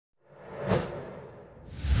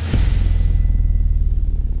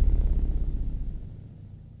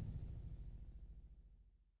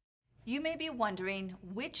You may be wondering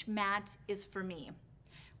which mat is for me.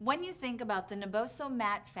 When you think about the Naboso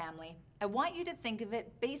mat family, I want you to think of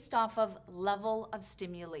it based off of level of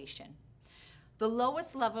stimulation. The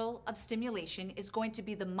lowest level of stimulation is going to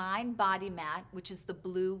be the mind-body mat, which is the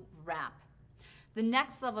blue wrap. The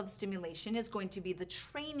next level of stimulation is going to be the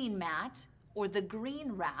training mat, or the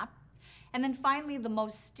green wrap. And then finally, the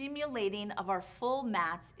most stimulating of our full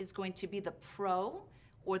mats is going to be the pro,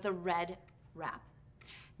 or the red wrap.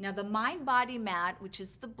 Now, the mind-body mat, which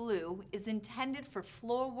is the blue, is intended for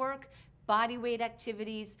floor work, body weight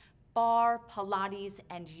activities, bar, Pilates,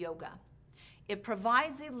 and yoga. It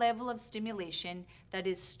provides a level of stimulation that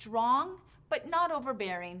is strong but not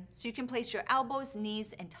overbearing, so you can place your elbows,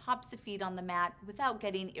 knees, and tops of feet on the mat without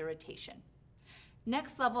getting irritation.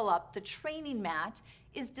 Next level up, the training mat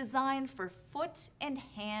is designed for foot and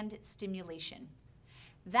hand stimulation.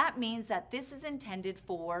 That means that this is intended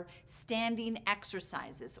for standing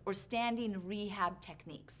exercises or standing rehab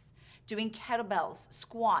techniques, doing kettlebells,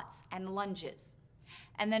 squats, and lunges.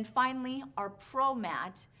 And then finally, our pro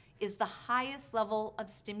mat is the highest level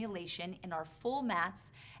of stimulation in our full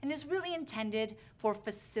mats and is really intended for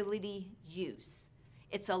facility use.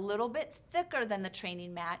 It's a little bit thicker than the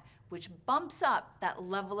training mat, which bumps up that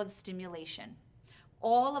level of stimulation.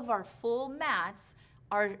 All of our full mats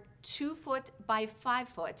are 2 foot by 5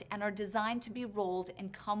 foot and are designed to be rolled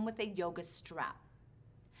and come with a yoga strap.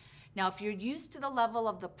 Now, if you're used to the level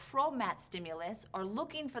of the pro mat stimulus or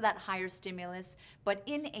looking for that higher stimulus, but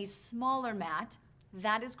in a smaller mat,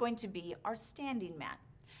 that is going to be our standing mat.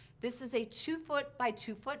 This is a 2 foot by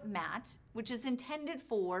 2 foot mat, which is intended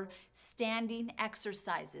for standing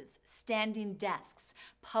exercises, standing desks,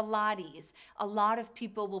 Pilates. A lot of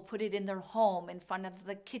people will put it in their home, in front of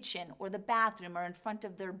the kitchen or the bathroom or in front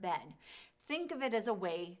of their bed. Think of it as a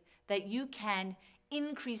way that you can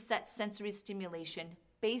increase that sensory stimulation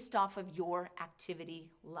based off of your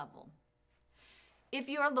activity level. If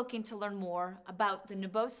you are looking to learn more about the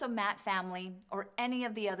Naboso mat family or any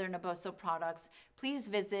of the other Naboso products, please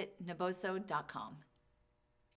visit Naboso.com.